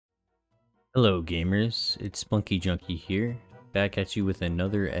Hello gamers, it's Spunky Junkie here, back at you with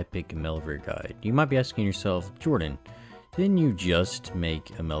another epic Melvor guide. You might be asking yourself, Jordan, didn't you just make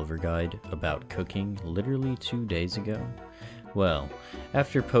a Melvor guide about cooking literally 2 days ago? Well,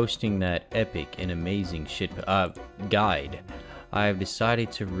 after posting that epic and amazing guide, I've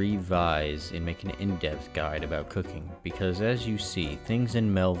decided to revise and make an in-depth guide about cooking, because as you see, things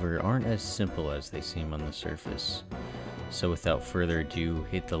in Melvor aren't as simple as they seem on the surface. So without further ado,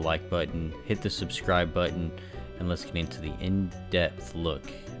 hit the like button, hit the subscribe button, and let's get into the in-depth look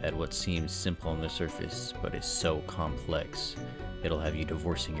at what seems simple on the surface, but is so complex, it'll have you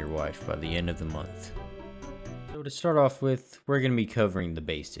divorcing your wife by the end of the month. So to start off with, we're going to be covering the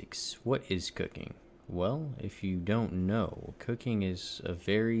basics. What is cooking? Well, if you don't know, cooking is a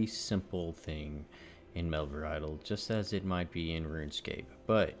very simple thing in Melvor Idle, just as it might be in RuneScape,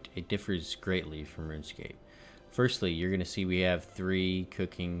 but it differs greatly from RuneScape. Firstly, you're going to see we have 3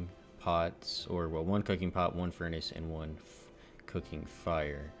 cooking pots, or well, 1 cooking pot, 1 furnace, and 1 cooking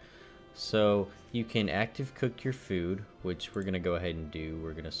fire. So you can active cook your food, which we're going to go ahead and do.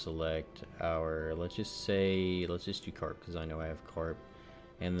 We're going to select our, let's just do carp, because I know I have carp.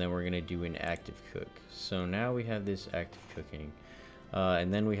 And then we're going to do an active cook. So now we have this active cooking.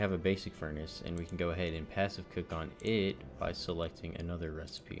 And then we have a basic furnace, and we can go ahead and passive cook on it by selecting another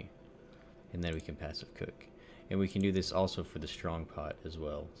recipe. And then we can passive cook. And we can do this also for the strong pot as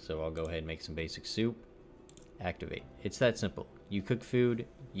well. So I'll go ahead and make some basic soup. Activate. It's that simple. You cook food,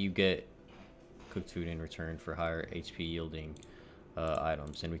 you get cooked food in return for higher HP yielding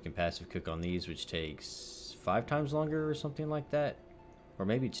items. And we can passive cook on these, which takes 5 times longer or something like that. Or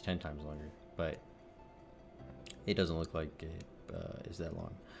maybe it's 10 times longer. But it doesn't look like it is that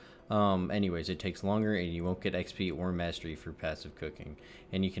long. Anyways, it takes longer and you won't get XP or mastery for passive cooking.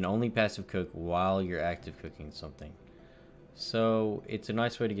 And you can only passive cook while you're active cooking something. So it's a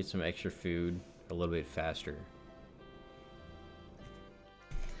nice way to get some extra food a little bit faster.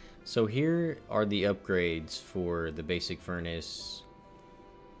 So here are the upgrades for the basic furnace,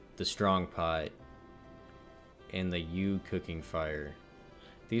 the strong pot, and the U cooking fire.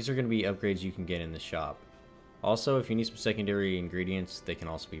 These are going to be upgrades you can get in the shop. Also, if you need some secondary ingredients, they can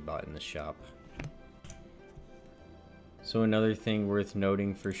also be bought in the shop. So another thing worth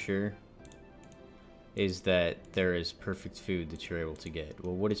noting for sure is that there is perfect food that you're able to get.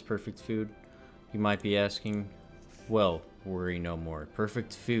 Well, what is perfect food? You might be asking. Well, worry no more.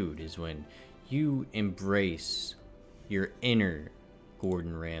 Perfect food is when you embrace your inner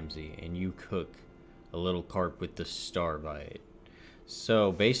Gordon Ramsay and you cook a little carp with the star by it.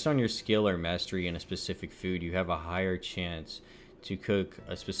 So based on your skill or mastery in a specific food, you have a higher chance to cook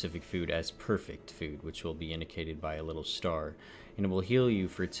a specific food as perfect food, which will be indicated by a little star, and it will heal you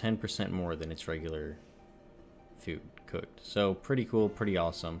for 10% more than its regular food cooked. So pretty cool, pretty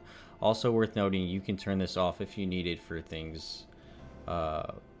awesome. Also worth noting, you can turn this off if you need it for things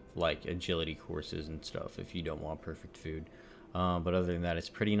like agility courses and stuff if you don't want perfect food. But other than that, it's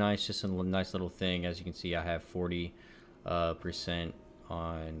pretty nice, just a nice little thing. As you can see, I have 40%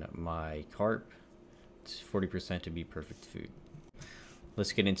 on my carp. It's 40% to be perfect food.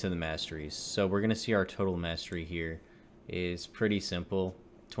 Let's get into the masteries. So we're gonna see our total mastery here is pretty simple.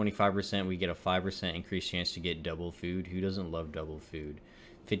 25%, we get a 5% increased chance to get double food. Who doesn't love double food?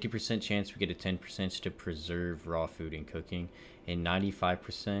 50% chance we get a 10% to preserve raw food in cooking, and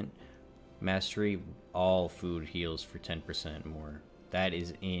 95% mastery, all food heals for 10% more. That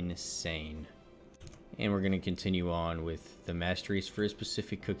is insane. And we're going to continue on with the masteries for a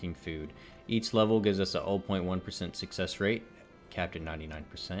specific cooking food. Each level gives us a 0.1% success rate, capped at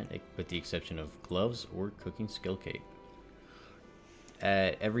 99%, with the exception of gloves or cooking skill cape.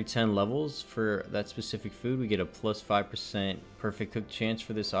 At every 10 levels for that specific food, we get a plus 5% perfect cook chance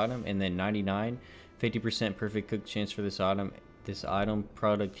for this item, and then 50% perfect cook chance for this item. This item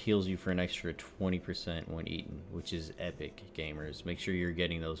product heals you for an extra 20% when eaten, which is epic, gamers. Make sure you're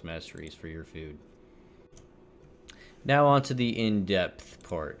getting those masteries for your food. Now on to the in-depth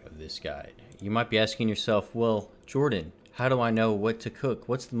part of this guide. You might be asking yourself, well, Jordan, how do I know what to cook?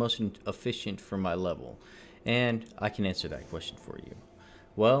 What's the most efficient for my level? And I can answer that question for you.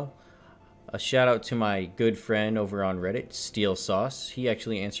 Well, a shout out to my good friend over on Reddit, Steel Sauce. He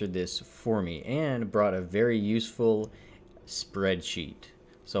actually answered this for me and brought a very useful spreadsheet.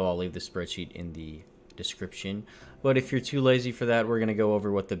 So I'll leave the spreadsheet in the description. But if you're too lazy for that, we're going to go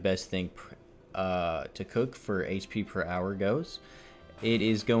over what the best thing to cook for HP per hour goes. It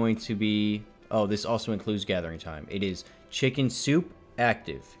is going to be, oh, this also includes gathering time. It is chicken soup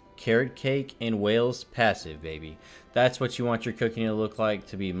active, carrot cake, and whales passive, baby. That's what you want your cooking to look like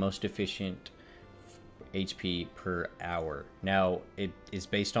to be most efficient HP per hour. Now, it is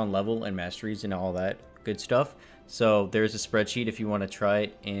based on level and masteries and all that good stuff. So there's a spreadsheet if you want to try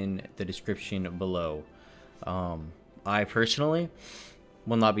it in the description below. I personally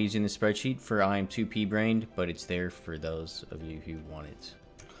will not be using the spreadsheet for I am too pea-brained, but it's there for those of you who want it.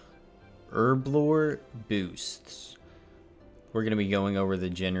 Herblore boosts. We're going to be going over the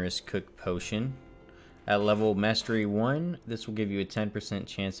generous cook potion. At level mastery 1, this will give you a 10%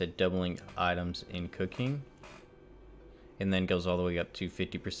 chance at doubling items in cooking, and then goes all the way up to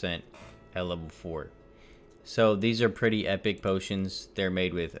 50% at level 4. So these are pretty epic potions. They're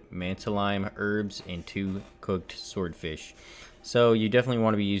made with mantellime, herbs, and 2 cooked swordfish. So you definitely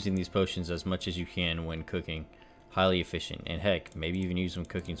want to be using these potions as much as you can when cooking. Highly efficient, and heck, maybe even use them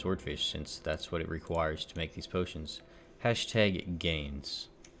cooking swordfish, since that's what it requires to make these potions. Hashtag gains.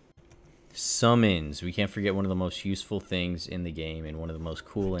 Summons. We can't forget one of the most useful things in the game, and one of the most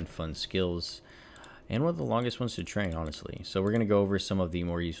cool and fun skills, and one of the longest ones to train, honestly. So we're going to go over some of the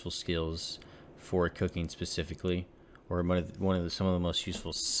more useful skills for cooking specifically, or some of the most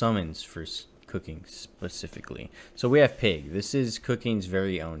useful summons for cooking specifically. So we have Pig. This is cooking's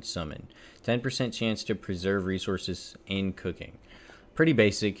very own summon. 10% chance to preserve resources in cooking. Pretty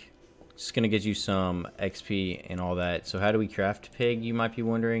basic. Just gonna get you some XP and all that. So how do we craft Pig, you might be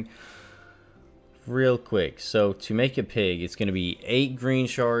wondering? Real quick. So to make a pig, it's gonna be 8 green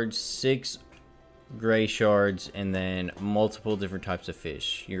shards, 6 gray shards, and then multiple different types of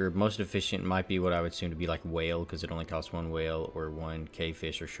fish. Your most efficient might be what I would assume to be like whale, because it only costs 1 whale, or 1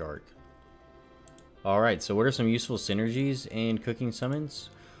 cavefish or shark. Alright, so what are some useful synergies in cooking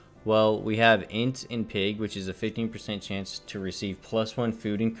summons? Well, we have Int in Pig, which is a 15% chance to receive +1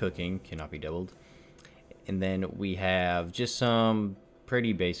 food in cooking, cannot be doubled. And then we have just some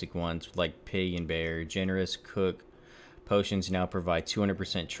pretty basic ones like Pig and Bear. Generous Cook potions now provide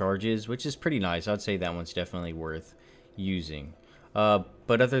 200% charges, which is pretty nice. I'd say that one's definitely worth using. But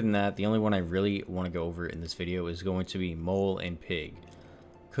other than that, the only one I really want to go over in this video is going to be Mole and Pig.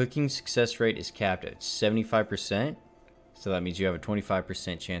 Cooking success rate is capped at 75%, so that means you have a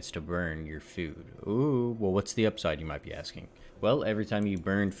 25% chance to burn your food. Ooh, well, what's the upside, you might be asking? Well, every time you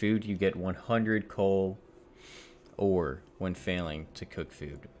burn food, you get 100 coal ore when failing to cook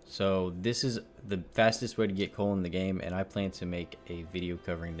food. So this is the fastest way to get coal in the game, and I plan to make a video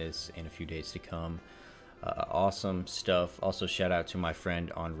covering this in a few days to come. Awesome stuff. Also, shout out to my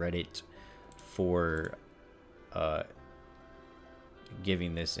friend on Reddit for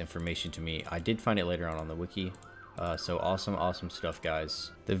giving this information to me. I did find it later on the wiki. So awesome stuff,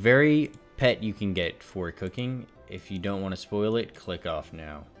 guys. The very pet you can get for cooking, if you don't want to spoil it, click off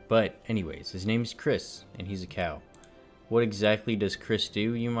now. But anyways, his name is Chris, and he's a cow. What exactly does Chris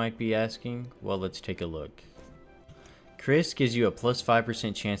do, you might be asking? Well, let's take a look. Chris gives you a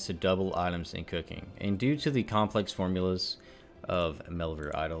 +5% chance to double items in cooking, and due to the complex formulas of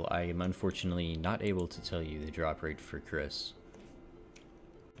Melvor Idle, I am unfortunately not able to tell you the drop rate for Chris.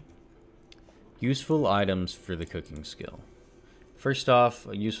 Useful items for the cooking skill. First off,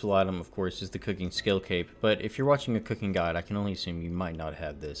 a useful item, of course, is the cooking skill cape, but if you're watching a cooking guide, I can only assume you might not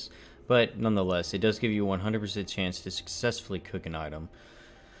have this. But nonetheless, it does give you a 100% chance to successfully cook an item,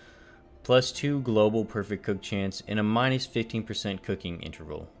 +2 global perfect cook chance, and a -15% cooking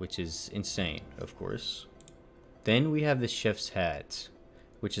interval, which is insane, of course. Then we have the chef's hat,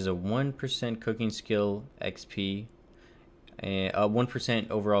 which is a 1% cooking skill XP, a 1%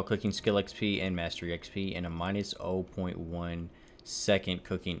 overall cooking skill XP and mastery XP, and a -0.1 second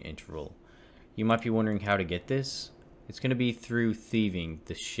cooking interval. You might be wondering how to get this. It's going to be through thieving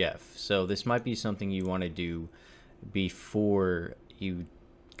the chef. So this might be something you want to do before you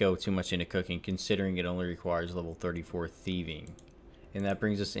go too much into cooking, considering it only requires level 34 thieving. And that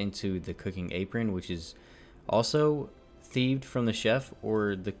brings us into the cooking apron, which is also thieved from the chef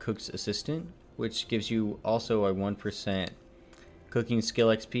or the cook's assistant, which gives you also a 1% cooking skill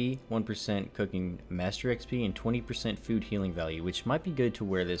XP, 1% cooking master XP, and 20% food healing value, which might be good to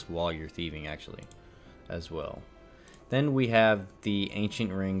wear this while you're thieving actually as well. Then we have the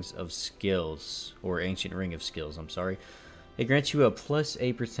Ancient Rings of Skills, or Ancient Ring of Skills, I'm sorry. It grants you a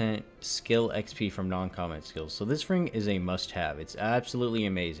 +8% skill XP from non-combat skills. So this ring is a must-have. It's absolutely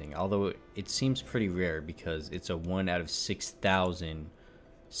amazing, although it seems pretty rare because it's a 1 out of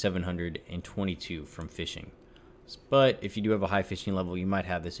 6,722 from fishing. But if you do have a high fishing level, you might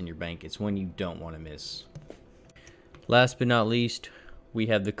have this in your bank. It's one you don't want to miss. Last but not least, we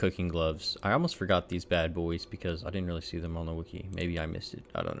have the cooking gloves. I almost forgot these bad boys because I didn't really see them on the wiki. Maybe I missed it.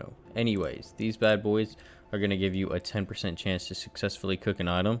 I don't know. Anyways, these bad boys are going to give you a 10% chance to successfully cook an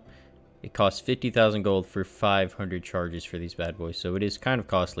item. It costs 50,000 gold for 500 charges for these bad boys, so it is kind of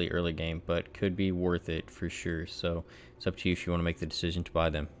costly early game, but could be worth it for sure. So it's up to you if you want to make the decision to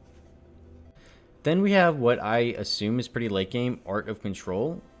buy them. Then we have what I assume is pretty late game, Art of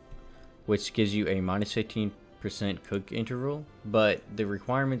Control, which gives you a minus 15% cook interval, but the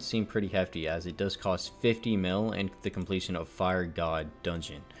requirements seem pretty hefty as it does cost 50 mil and the completion of Fire God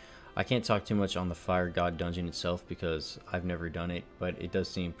Dungeon. I can't talk too much on the Fire God Dungeon itself because I've never done it, but it does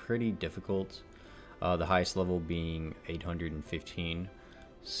seem pretty difficult, the highest level being 815.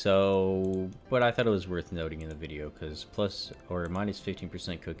 So, but I thought it was worth noting in the video because plus or minus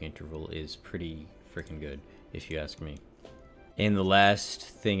 15% cook interval is pretty freaking good if you ask me. And the last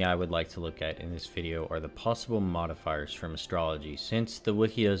thing I would like to look at in this video are the possible modifiers from astrology, since the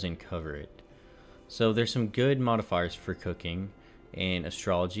wiki doesn't cover it. So there's some good modifiers for cooking in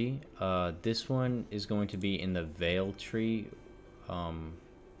astrology. This one is going to be in the Veil tree,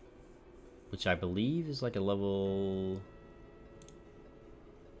 which I believe is like a level,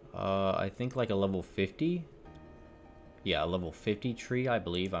 I think like a level 50. Yeah, a level 50 tree, I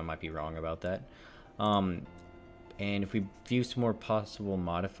believe. I might be wrong about that. And if we view some more possible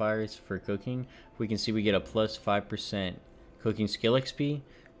modifiers for cooking, we can see we get a plus 5% cooking skill XP,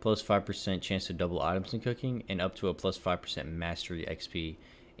 plus 5% chance to double items in cooking, and up to a plus 5% mastery XP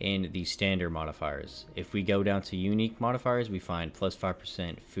in the standard modifiers. If we go down to unique modifiers, we find plus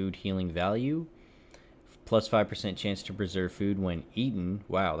 5% food healing value, plus 5% chance to preserve food when eaten.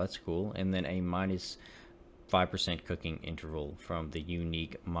 Wow, that's cool. And then a minus 5% cooking interval from the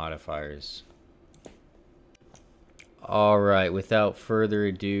unique modifiers. Alright, without further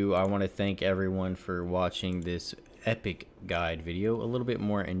ado, I want to thank everyone for watching this epic guide video a little bit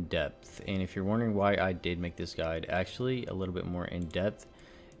more in depth. And if you're wondering why I did make this guide actually a little bit more in depth,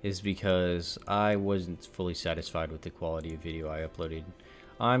 is because I wasn't fully satisfied with the quality of video I uploaded.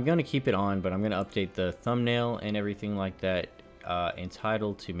 I'm going to keep it on, but I'm going to update the thumbnail and everything like that and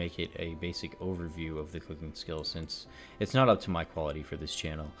title to make it a basic overview of the cooking skills, since it's not up to my quality for this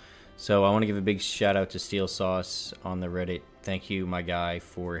channel. So I want to give a big shout out to Steel Sauce on the Reddit. Thank you, my guy,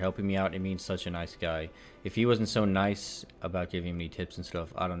 for helping me out and being such a nice guy. If he wasn't so nice about giving me tips and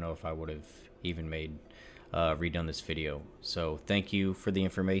stuff, I don't know if I would have even redone this video. So thank you for the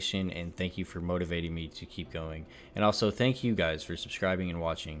information, and thank you for motivating me to keep going. And also thank you guys for subscribing and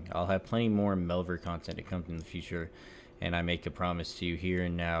watching. I'll have plenty more Melvor content to come in the future, and I make a promise to you here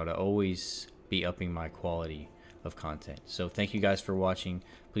and now to always be upping my quality of content. So thank you guys for watching.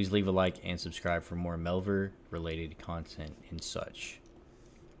 Please leave a like and subscribe for more Melvor related content and such.